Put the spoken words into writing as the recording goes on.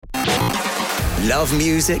Love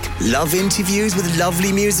music? Love interviews with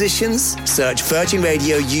lovely musicians? Search Virgin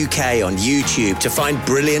Radio UK on YouTube to find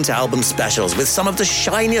brilliant album specials with some of the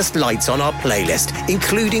shiniest lights on our playlist,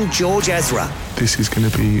 including George Ezra. This is going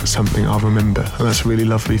to be something I'll remember, and that's a really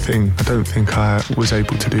lovely thing. I don't think I was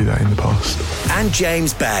able to do that in the past. And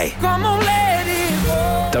James Bay. Come on, let it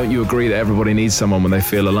go. Don't you agree that everybody needs someone when they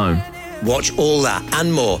feel alone? Watch all that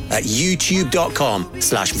and more at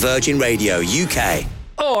youtube.com/Virgin Radio UK.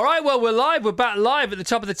 All right, well, we're live. We're back live at the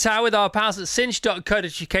top of the tower with our pals at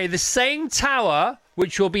cinch.co.uk. The same tower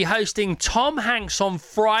which will be hosting Tom Hanks on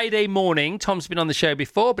Friday morning. Tom's been on the show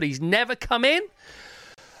before, but he's never come in.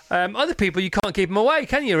 Other people, you can't keep them away,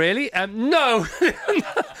 can you, really? No.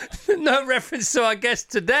 No reference to our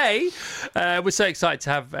guest today. We're so excited to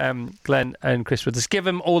have Glenn and Chris with us. Give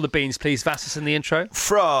them all the beans, please. Vassos in the intro.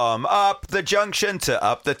 From up the junction to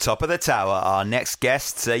up the top of the tower, our next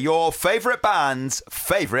guests are your favourite band's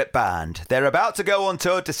favourite band. They're about to go on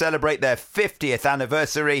tour to celebrate their 50th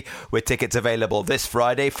anniversary, with tickets available this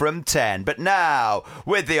Friday from 10. But now,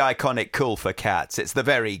 with the iconic Cool for Cats, it's the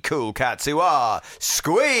very cool cats who are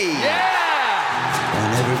Squeeze. Yeah!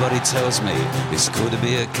 And everybody tells me it's cool to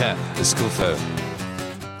be a cat, it's cool for...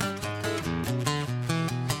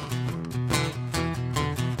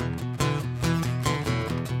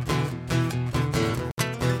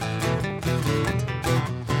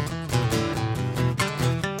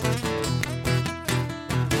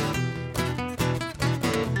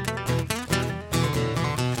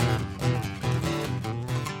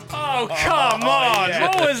 Oh, come on. Yeah.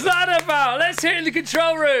 What was that about? Let's hear it in the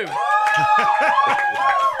control room.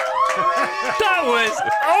 That was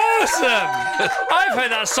awesome. I've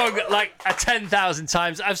heard that song like 10,000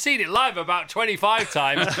 times. I've seen it live about 25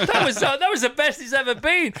 times. That was the best it's ever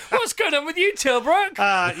been. What's going on with you, Tilbrook?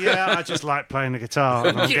 Yeah, I just like playing the guitar.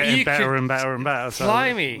 And I'm getting better and better and better. So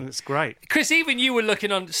blimey. It's great. Chris, even you were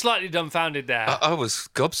looking on slightly dumbfounded there. I was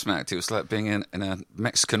gobsmacked. It was like being in a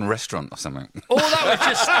Mexican restaurant or something. All that was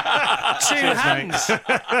just two hands.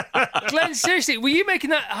 Glenn, seriously, were you making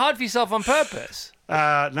that hard for yourself on purpose?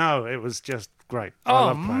 No, it was just great.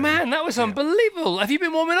 Oh, man, that was unbelievable. Have you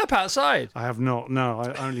been warming up outside? I have not, no.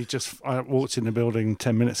 I walked in the building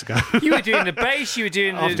 10 minutes ago. You were doing the bass, you were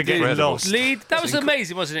doing After getting lost. Lead. That was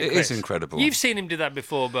amazing, wasn't it, Chris? It is incredible. You've seen him do that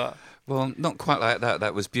before, but... Well, not quite like that.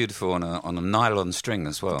 That was beautiful on a nylon string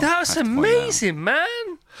as well. That was amazing, man.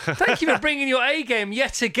 Thank you for bringing your A game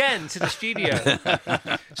yet again to the studio.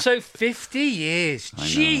 So 50 years.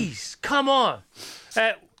 Jeez, come on.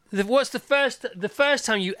 What's the first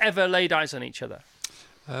time you ever laid eyes on each other?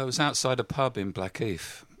 It was outside a pub in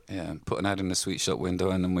Blackheath. Yeah, put an ad in the sweet shop window,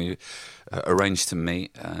 and then we arranged to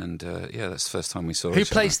meet. And that's the first time we saw each other. Who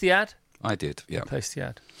placed the ad? I did. Yeah, Who placed the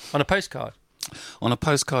ad on a postcard. On a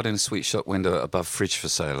postcard in a sweet shop window above Fridge for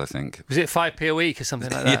Sale, I think. Was it 5p a week or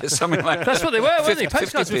something like that? Yeah, something like that. That's what they were, weren't they?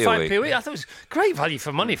 Postcards were 5p a week. Yeah. I thought it was great value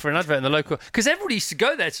for money for an advert in the local... Because everybody used to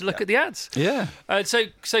go there to look at the ads. Yeah.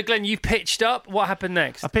 So Glenn, you pitched up. What happened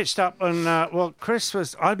next? I pitched up and, Chris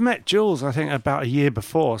was... I'd met Jules, I think, about a year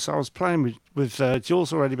before, so I was playing with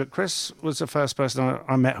Jules already, but Chris was the first person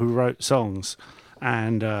I met who wrote songs,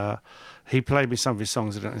 and... he played me some of his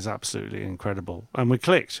songs and it was absolutely incredible. And we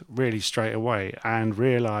clicked really straight away and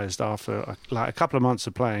realised after a couple of months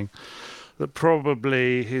of playing that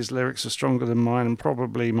probably his lyrics are stronger than mine and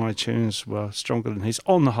probably my tunes were stronger than his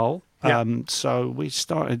on the whole. Yeah. So we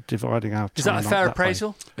started dividing our time. Is that a fair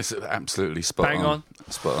appraisal? It's absolutely spot on. Bang on.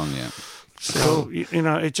 Spot on, yeah. So,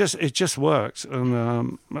 it just worked.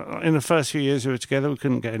 And in the first few years we were together, we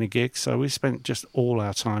couldn't get any gigs, so we spent just all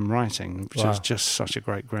our time writing, which was just such a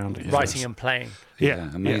great grounding. Writing and playing. Yeah,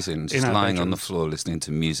 amazing. Just lying on the floor listening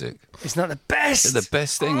to music. It's not the best. It's the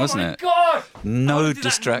best thing, wasn't it? Oh, my God. No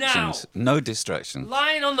distractions. No distractions.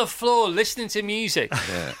 Lying on the floor, listening to music.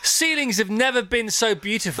 Yeah. Ceilings have never been so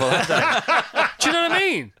beautiful, have they? Do you know what I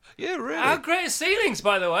mean? Yeah, really. How great are ceilings,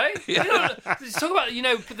 by the way? Yeah. Talk about,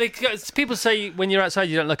 people say when you're outside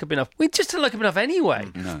you don't look up enough. We just don't look up enough anyway.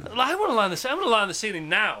 No. I want to lie on the. I want to lie on the ceiling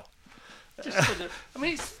now. It's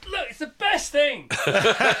the best thing.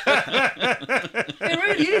 It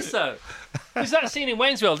really is, though. There's that scene in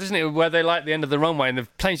Waynesville, isn't it, where they light the end of the runway and the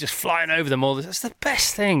plane's just flying over them all. That's the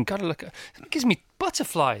best thing. Got to look at. It gives me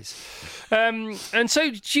butterflies. And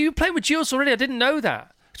so, do you play with Jules already? I didn't know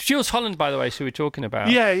that. Jules Holland, by the way, who we're talking about.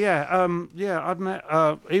 Yeah. I'd met.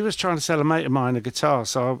 He was trying to sell a mate of mine a guitar,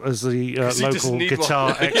 so as the local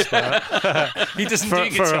guitar expert, he doesn't do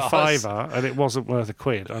guitars for a fiver, and it wasn't worth a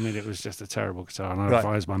quid. I mean, it was just a terrible guitar, and I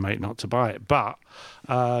advised my mate not to buy it. But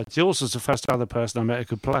Jules was the first other person I met who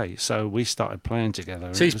could play, so we started playing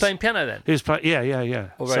together. So he's playing piano then? He was playing, yeah.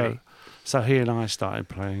 Already. So he and I started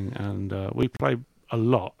playing, and we played a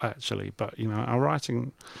lot, actually. But, our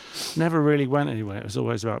writing never really went anywhere. It was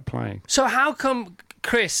always about playing. So how come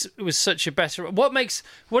Chris was such a better... What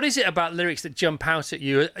is it about lyrics that jump out at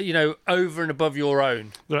you, over and above your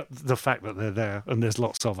own? The fact that they're there, and there's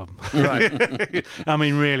lots of them. Right. I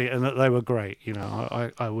mean, really, and that they were great.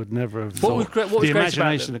 I would never have thought... What was the great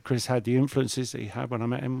imagination that Chris had, the influences that he had when I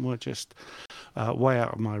met him were just way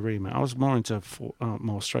out of my remit. I was more into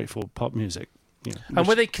more straightforward pop music. And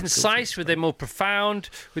were they concise? Were they more profound?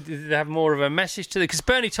 Did they have more of a message to them? Because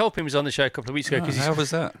Bernie Taupin was on the show a couple of weeks ago. How was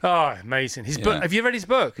that? Oh, amazing! His book. Have you read his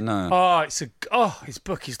book? No. His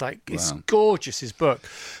book is it's gorgeous. His book,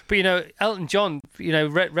 but Elton John,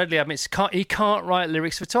 readily admits he can't write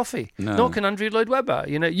lyrics for toffee. No. Nor can Andrew Lloyd Webber.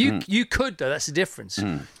 You could though. That's the difference.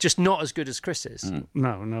 Just not as good as Chris is.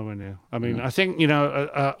 No, nowhere near. I mean, I think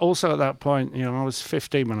also at that point, I was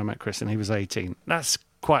 15 when I met Chris, and he was 18. That's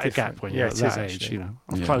quite different. A gap when you're at that age,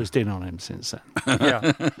 I've closed in on him since then.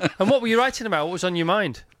 Yeah. And what were you writing about? What was on your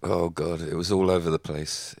mind? Oh, God, it was all over the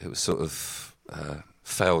place. It was sort of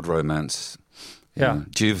failed romance. Yeah.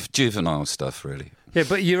 Juvenile stuff, really. Yeah,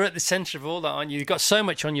 but you're at the centre of all that, aren't you? You've got so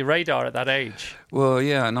much on your radar at that age. Well,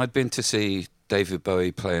 yeah, and I'd been to see David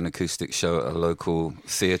Bowie play an acoustic show at a local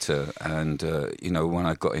theatre, and, when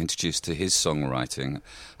I got introduced to his songwriting,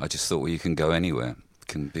 I just thought, well, you can go anywhere.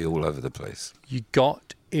 Can be all over the place. You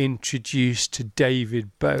got introduced to David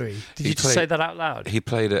Bowie. Did you just say that out loud? He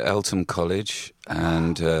played at Eltham College,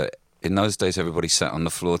 and in those days everybody sat on the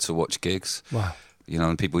floor to watch gigs. Wow.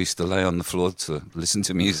 And people used to lay on the floor to listen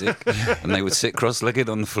to music, and they would sit cross-legged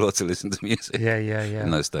on the floor to listen to music. Yeah.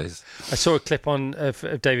 In those days, I saw a clip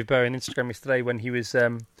of David Bowie on Instagram yesterday when he was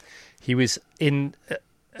in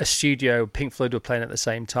a studio. Pink Floyd were playing at the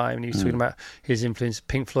same time, and he was talking about his influence,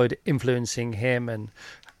 Pink Floyd influencing him. And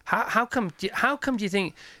how come do you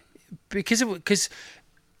think? Because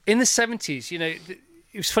in the 70s,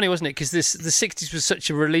 it was funny, wasn't it? Because the 60s was such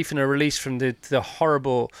a relief and a release from the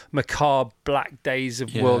horrible, macabre, black days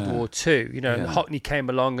of World War II. And Hockney came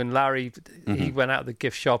along, and Larry, he went out of the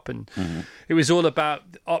gift shop, and it was all about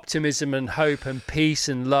optimism and hope and peace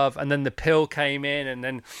and love. And then the pill came in, and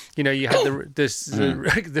then, you had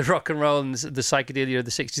the rock and roll and the psychedelia of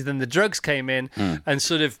the 60s. Then the drugs came in and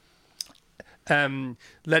sort of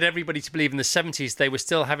led everybody to believe in the 70s they were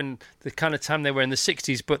still having the kind of time they were in the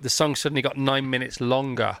 60s, but the song suddenly got 9 minutes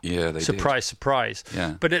longer. Yeah, they surprise, did. Surprise.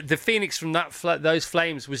 Yeah. But the phoenix from those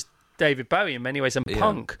flames was David Bowie in many ways, and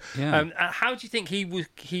punk. Yeah. How do you think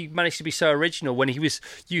he managed to be so original when you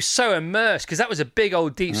were so immersed? Because that was a big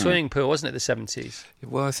old deep swimming pool, wasn't it? The 70s.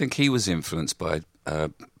 Well, I think he was influenced by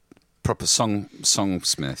proper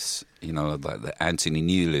songsmiths. Like the Anthony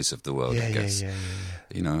Newleys of the world, I guess. Yeah.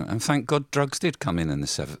 And thank God drugs did come in the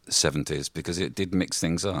 70s, because it did mix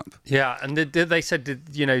things up. Yeah, and they said, did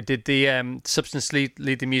the substance lead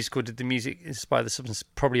the music, or did the music inspire the substance?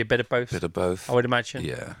 Probably a bit of both. Bit of both. I would imagine.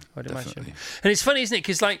 Yeah, I would definitely. imagine. And it's funny, isn't it?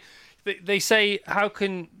 Because they say, how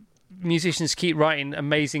can musicians keep writing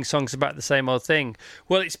amazing songs about the same old thing?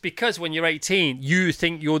 Well, it's because when you're 18, you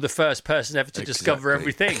think you're the first person ever to discover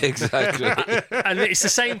everything. Exactly. And it's the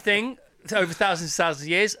same thing over thousands of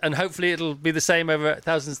years, and hopefully it'll be the same over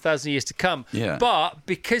thousands of years to come. Yeah. But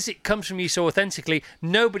because it comes from you so authentically,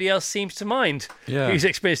 nobody else seems to mind who's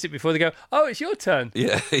experienced it before. They go, oh, it's your turn.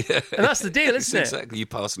 Yeah. And that's the deal, isn't it? Exactly. You're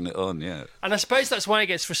passing it on, yeah. And I suppose that's why it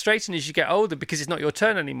gets frustrating as you get older, because it's not your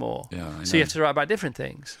turn anymore. Yeah, I know. So you have to write about different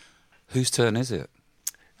things. Whose turn is it?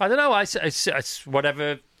 I don't know. It's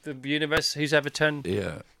whatever the universe, whose ever turn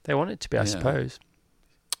they want it to be, I suppose.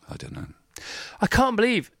 I don't know. I can't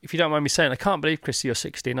believe, if you don't mind me saying, I can't believe, Chris, you're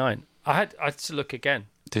 69. I had to look again.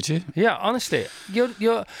 Did you? Yeah, honestly,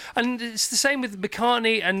 you're, and it's the same with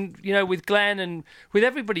McCartney, and with Glenn, and with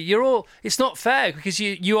everybody. You're all. It's not fair, because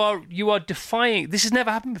you are defying. This has never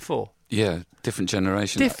happened before. Yeah, different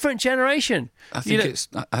generation. Different generation. I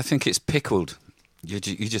think it's pickled. You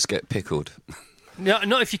just get pickled. No,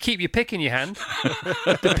 not if you keep your pick in your hand.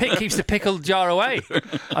 The pick keeps the pickle jar away,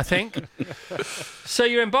 I think. So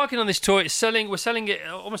you're embarking on this tour. We're selling it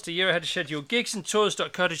almost a year ahead of schedule.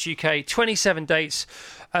 gigsandtours.co.uk, 27 dates.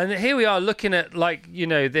 And here we are looking at,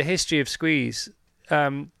 the history of Squeeze.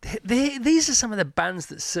 These are some of the bands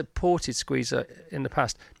that supported Squeeze in the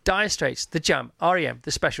past. Dire Straits, The Jam, R.E.M.,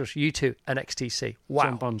 The Specials, U2 and XTC. Wow.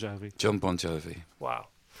 John Bon Jovi. Wow.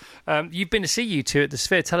 You've been to see U2 at the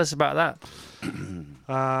Sphere. Tell us about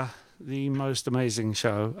that. The most amazing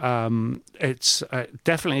show. It's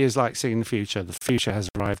definitely is like seeing the future. The future has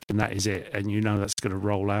arrived, and that is it. And that's going to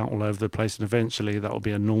roll out all over the place, and eventually that will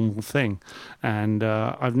be a normal thing. And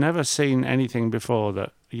I've never seen anything before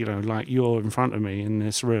that, like you're in front of me in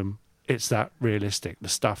this room, it's that realistic, the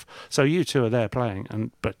stuff. So U2 are there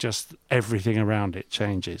playing, but just everything around it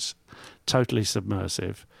changes. Totally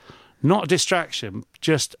submersive. Not a distraction,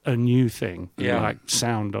 just a new thing. Yeah. Like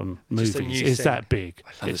sound on Just a movies. new It's thing. that big.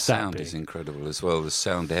 And the It's that sound big. is incredible as well. The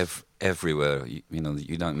sound everywhere. You know,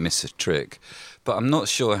 you don't miss a trick. But I'm not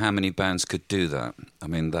sure how many bands could do that. I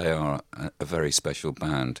mean, they are a very special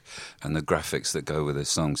band, and the graphics that go with their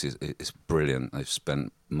songs is brilliant. They've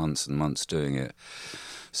spent months and months doing it.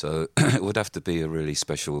 So it would have to be a really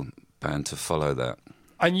special band to follow that.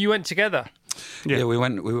 And you went together. Yeah, we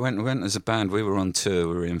went as a band. We were on tour.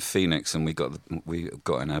 We were in Phoenix, and we got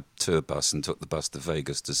in our tour bus and took the bus to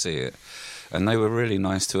Vegas to see it. And they were really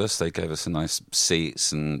nice to us. They gave us nice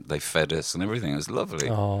seats and they fed us and everything. It was lovely.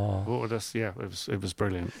 Oh, Watered us, yeah, it was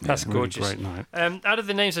brilliant. that's Really gorgeous. great night. Out of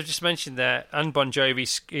the names I've just mentioned there, and Bon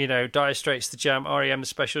Jovi, Dire Straits, The Jam, REM, The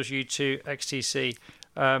Specials, U2, XTC.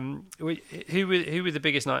 Who were the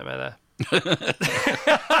biggest nightmare there?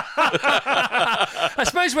 I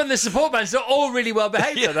suppose when the support bands are all really well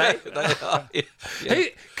behaved, are they? They are. Yeah.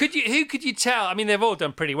 Who could you tell? I mean, they've all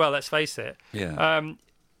done pretty well. Let's face it. Yeah.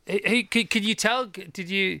 Who could you tell?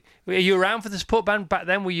 Were you around for the support band back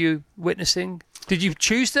then? Were you witnessing? Did you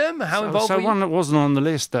choose them? How involved So were you? one that wasn't on the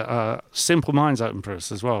list, that Simple Minds opened for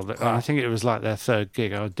us as well. I think it was like their third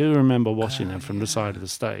gig. I do remember watching them from the side of the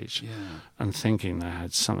stage and thinking they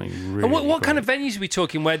had something really And what kind great. of venues are we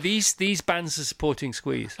talking where these bands are supporting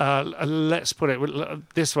Squeeze? Let's put it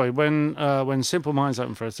this way: when Simple Minds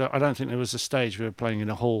opened for us, I don't think there was a stage. We were playing in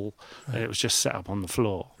a hall. It was just set up on the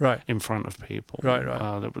floor, Right. in front of people. Right.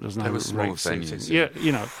 There was no They were small rate seating. venues, Yeah,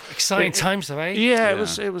 you know, Exciting times, though, eh? Yeah, Yeah.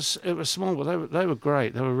 it was small, but they were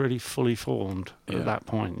great. They were really fully formed at that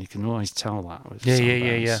point. You can always tell that. With some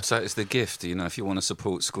bands. So it's the gift, if you want to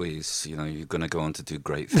support Squeeze, you're going to go on to do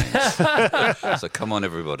great things. So come on,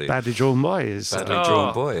 everybody. Badly Drawn Boy is Badly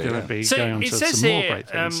Drawn Boy. going Yeah. to be So going on it to says some more here, great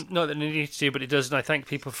things. not that I need to do, but it does, and I thank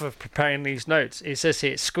people for preparing these notes. It says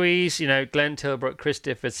here, Squeeze, Glenn Tilbrook, Chris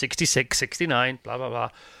Difford, 66, 69, blah, blah, blah.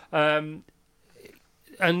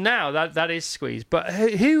 And now that is Squeeze. But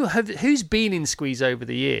who's been in Squeeze over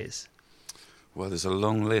the years? Well, there's a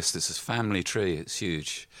long list. It's a family tree. It's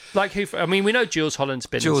huge. Like who? I mean, we know Jules Holland's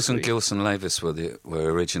been. Jules in and Squeeze. Gilson Lavis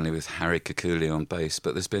were originally with Harry Kikuli on bass,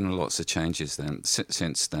 but there's been lots of changes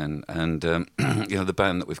since then. And the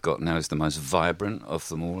band that we've got now is the most vibrant of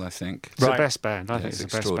them all, I think. It's the Right. best band. I Yeah, think it's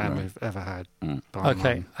it's the best band extraordinary. we've ever had. by a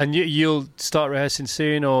Okay, mile. and you'll start rehearsing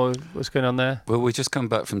soon, or what's going on there? Well, we just come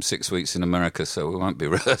back from 6 weeks in America, so we won't be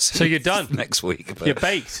rehearsing. So you're done? next week. But You're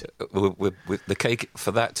baked. the cake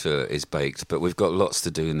for that tour is baked, but we've got lots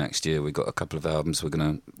to do next year. We've got a couple of albums we're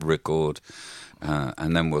going to record,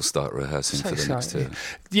 and then we'll start rehearsing So for the next exciting. tour.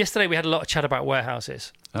 Yesterday we had a lot of chat about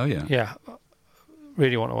warehouses. Oh, yeah. Yeah,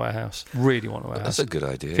 really want a warehouse. Really want a warehouse. That's a good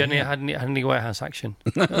idea. If you had any warehouse action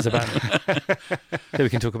as a band that we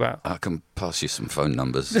can talk about. I can pass you some phone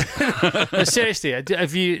numbers. No, seriously,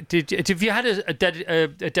 have you had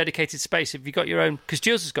a dedicated space? Have you got your own? Because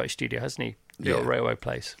Jules has got a studio, hasn't he? Your Yeah. railway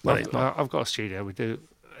place. Well, it's not. I've got a studio. We do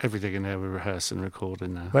everything in there. We rehearse and record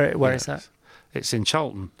in there. Where is that? It's in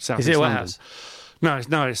Charlton, South Is it East a London. warehouse?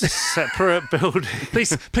 No, it's a separate building.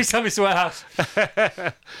 Please tell me it's a warehouse.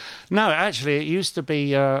 No, actually, it used to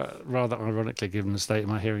be, rather ironically, given the state of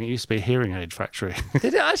my hearing, it used to be a hearing aid factory.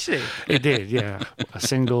 Did it actually? It did, yeah. A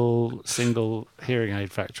single hearing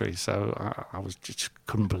aid factory. So I was just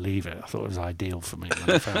couldn't believe it. I thought it was ideal for me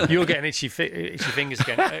when I found it. You're getting itchy fingers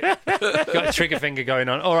again. Got a trigger finger going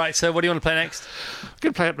on. All right, so what do you want to play next?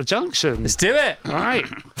 Could play Up the Junction. Let's do it. All right.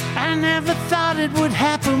 I never thought it would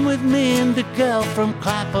happen with me and the girl from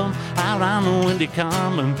Clapham out on the windy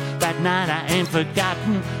common. That night I ain't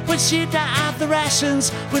forgotten when she died the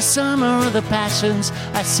rations with summer of the passions.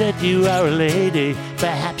 I said, you are a lady.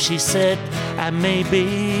 Perhaps she said, I may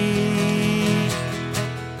be.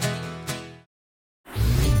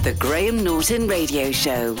 The Graham Norton Radio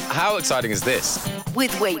Show How exciting is this?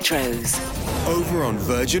 with Waitrose. Over on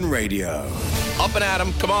Virgin Radio. Up and at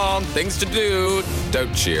 'em, come on, things to do.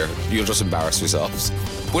 Don't cheer, you'll just embarrass yourselves.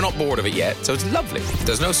 We're not bored of it yet, so it's lovely.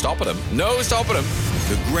 There's no stopping them. No stopping them.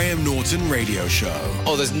 The Graham Norton Radio Show.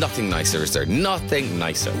 Oh, there's nothing nicer, is there? Nothing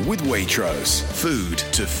nicer. With Waitrose. Food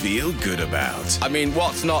to feel good about. I mean,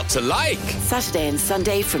 what's not to like? Saturday and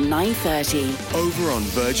Sunday from 9:30. Over on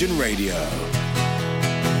Virgin Radio.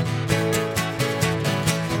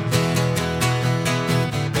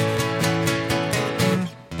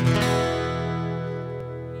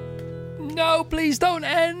 No, please don't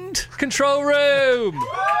end. Control room.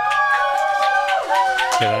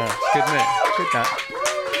 Good, isn't it? Good that.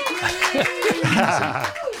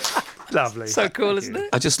 Lovely. So cool, isn't it?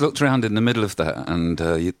 I just looked around in the middle of that, and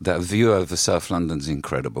that view over South London's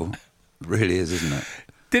incredible. It really is, isn't it?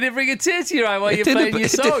 Did it bring a tear to your eye while you're playing your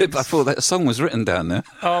songs? I thought that song was written down there.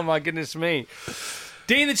 Oh, my goodness me.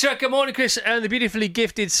 Dean the Trucker, morning, Chris, and the beautifully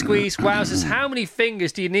gifted Squeeze. Wowzers, how many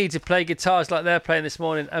fingers do you need to play guitars like they're playing this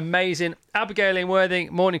morning? Amazing. Abigail in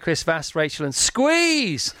Worthing, morning, Chris, Vass, Rachel, and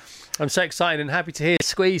Squeeze. I'm so excited and happy to hear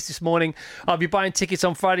Squeeze this morning. I'll be buying tickets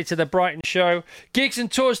on Friday to the Brighton show.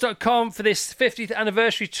 Gigsandtours.com for this 50th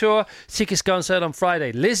anniversary tour. Tickets go on sale on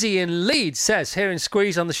Friday. Lizzie in Leeds says, hearing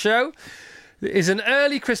Squeeze on the show is an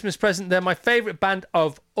early Christmas present. They're my favourite band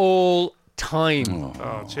of all time.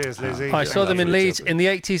 Oh, cheers, Lizzie. I saw them in Leeds in the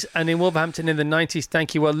 80s and in Wolverhampton in the 90s.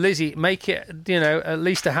 Thank you. Well, Lizzie, make it, at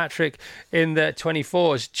least a hat-trick in the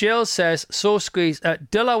 24s. Jill says, saw Squeeze at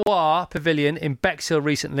De La Warr Pavilion in Bexhill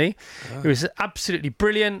recently. It was absolutely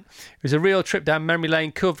brilliant. It was a real trip down memory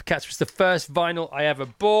lane. Cool for Cats was the first vinyl I ever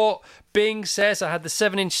bought. Bing says, I had the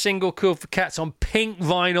 7-inch single Cool for Cats on pink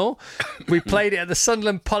vinyl. We played it at the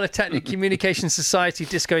Sunderland Polytechnic Communication Society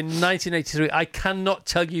Disco in 1983. I cannot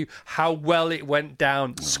tell you how well it went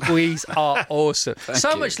down. Squeeze are awesome.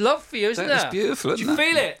 So much love for you, isn't there? That's beautiful, isn't Do you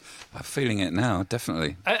feel it? I'm feeling it now,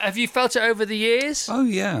 definitely. Have you felt it over the years? Oh,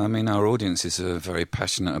 yeah. I mean, our audiences are very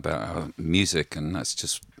passionate about our music, and that's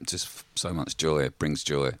just so much joy. It brings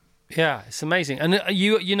joy. Yeah, it's amazing. And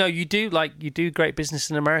you do great business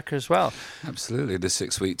in America as well. Absolutely. The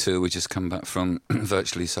 6-week tour, we just come back from,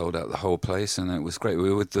 virtually sold out the whole place, and it was great. We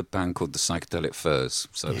were with the band called the Psychedelic Furs,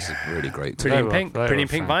 so it was a really great tour. Pretty in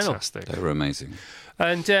pink vinyl. They were amazing.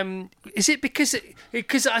 And is it because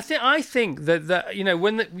I think that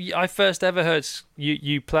when I first ever heard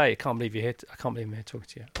you play, I can't believe you're here. I can't believe I'm here talking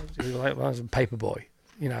to you. You were like, I was a paper boy.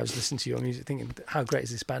 I was listening to your music, thinking, "How great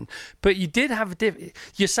is this band?" But you did have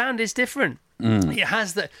your sound is different. It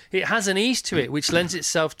has an ease to it, which lends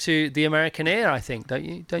itself to the American ear. I think, don't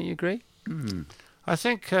you agree? I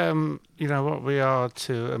think what we are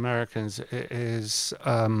to Americans is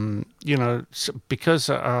because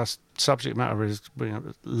our subject matter is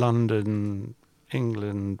London,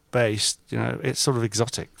 England based, it's sort of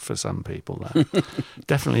exotic for some people.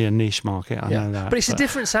 Definitely a niche market, I know that. But it's a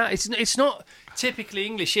different sound. It's not typically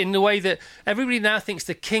English in the way that everybody now thinks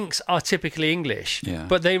the Kinks are typically English. Yeah.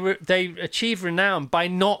 But they achieve renown by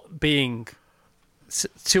not being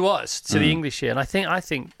to us, to the English ear, and I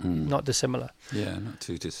think not dissimilar. Yeah, not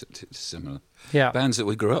too dissimilar. Yeah. Bands that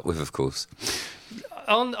we grew up with, of course.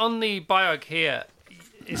 On the biog here,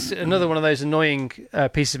 it's another one of those annoying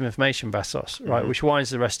pieces of information, Vassos, right, which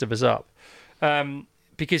winds the rest of us up.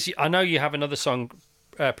 Because I know you have another song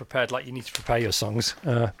prepared, like you need to prepare your songs.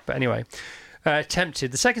 But anyway,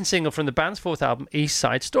 Tempted, the second single from the band's fourth album, East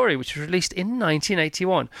Side Story, which was released in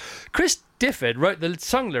 1981. Chris Difford wrote the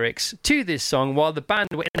song lyrics to this song while the band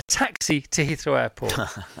were in a taxi to Heathrow Airport. On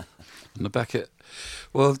the back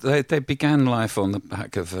they began life on the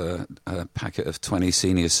back of a packet of 20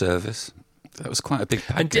 senior service. That was quite a big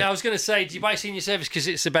packet. And I was going to say, do you buy senior service because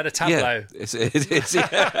it's a better tableau? Yeah, it's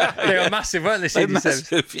yeah. They were massive, weren't they? Senior massive,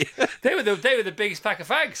 service. yeah. They were the biggest pack of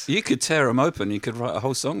fags. You could tear them open. You could write a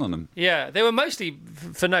whole song on them. Yeah, they were mostly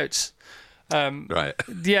for notes. Right.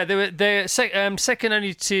 Yeah, they're second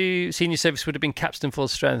only to senior service would have been Capstan Full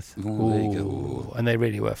Strength. Oh, there you go. And they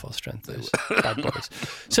really were full strength, those bad boys.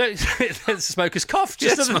 So the smoker's cough,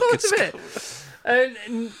 just at the thought of it. And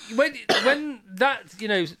when that,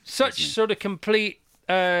 such sort of complete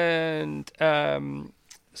and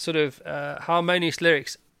sort of harmonious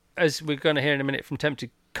lyrics, as we're going to hear in a minute from Tempted,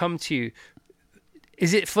 come to you,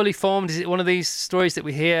 is it fully formed? Is it one of these stories that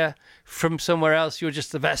we hear from somewhere else? You're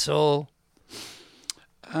just the vessel?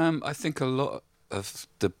 I think a lot of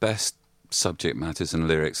the best subject matters and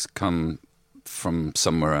lyrics come from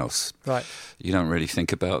somewhere else. Right. You don't really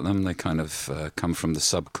think about them. They kind of come from the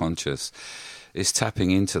subconscious. It's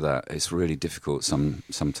tapping into that. It's really difficult.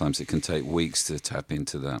 Sometimes it can take weeks to tap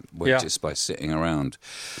into that, just by sitting around,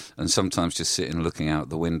 and sometimes just sitting looking out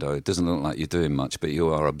the window. It doesn't look like you're doing much, but you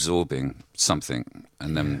are absorbing something,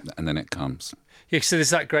 and then it comes. Yeah, so there's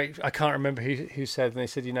that great. I can't remember who said, and they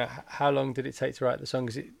said, how long did it take to write the song?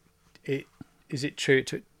 Is it true it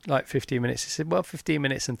took like 15 minutes? He said, well, 15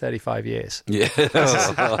 minutes and 35 years. Yeah.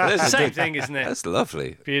 Same thing, isn't it? That's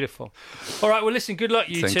lovely. Beautiful. All right, well, listen, good luck,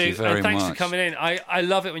 you Thank two. you very and thanks much. for coming in. I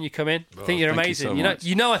love it when you come in. I think you're thank amazing. you so much.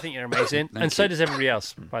 You know I think you're amazing. And so does everybody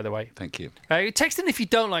else, by the way. Thank you. Text in if you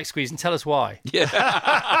don't like Squeeze and tell us why.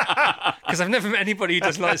 Yeah. Because I've never met anybody who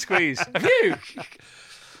doesn't like Squeeze. Have you?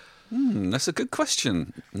 That's a good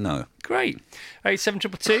question. No. Great.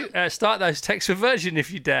 87222. Start those texts with Virgin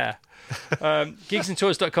if you dare.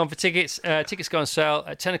 Gigsandtours.com for tickets. Tickets go on sale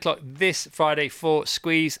at 10 o'clock this Friday for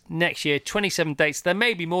Squeeze next year. 27 dates. There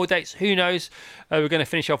may be more dates. Who knows? We're going to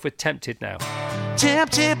finish off with Tempted now.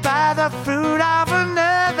 Tempted by the fruit of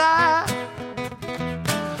another.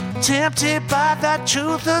 Tempted by the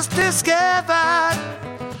truth is discovered.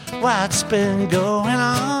 What's been going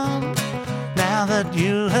on? Now that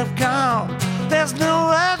you have gone, there's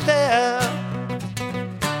no other.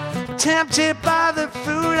 Tempted by the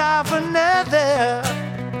fruit of another.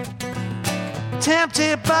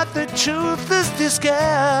 Tempted, but the truth is discovered.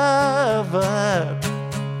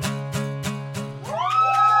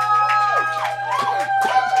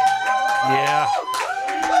 Yeah.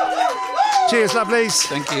 Cheers, lovelies.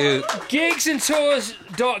 Thank you.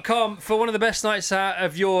 Gigsandtours.com for one of the best nights out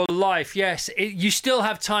of your life. Yes, you still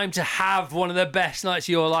have time to have one of the best nights of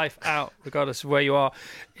your life out, regardless of where you are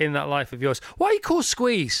in that life of yours. Why are you called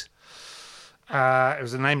Squeeze? It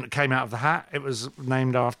was a name that came out of the hat. It was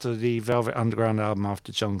named after the Velvet Underground album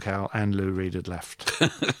after John Cale and Lou Reed had left.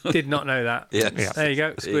 Did not know that. Yes. Yeah. There you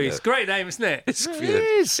go, Squeeze. Great name, isn't it? It's good.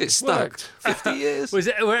 is. It's stuck. Worked. 50 years. Were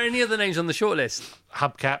there any other names on the shortlist?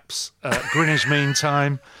 Hubcaps, Greenwich Mean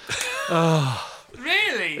Time.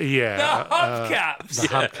 Really? Yeah. The hubcaps. The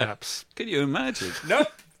Hubcaps. Can you imagine? Nope.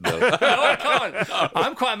 No, I can't.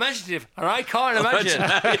 I'm quite imaginative, and I can't imagine.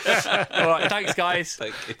 All right, thanks, guys.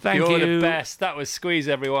 Thank you. Thank You're you. the best. That was Squeeze,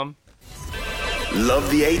 everyone. Love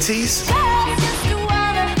the 80s?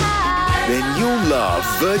 Then you'll love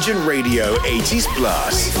Virgin Radio 80s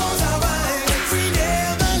Plus.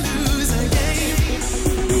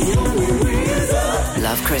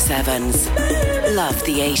 Love Chris Evans. Love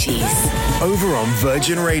the 80s. Over on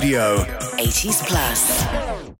Virgin Radio. 80s Plus.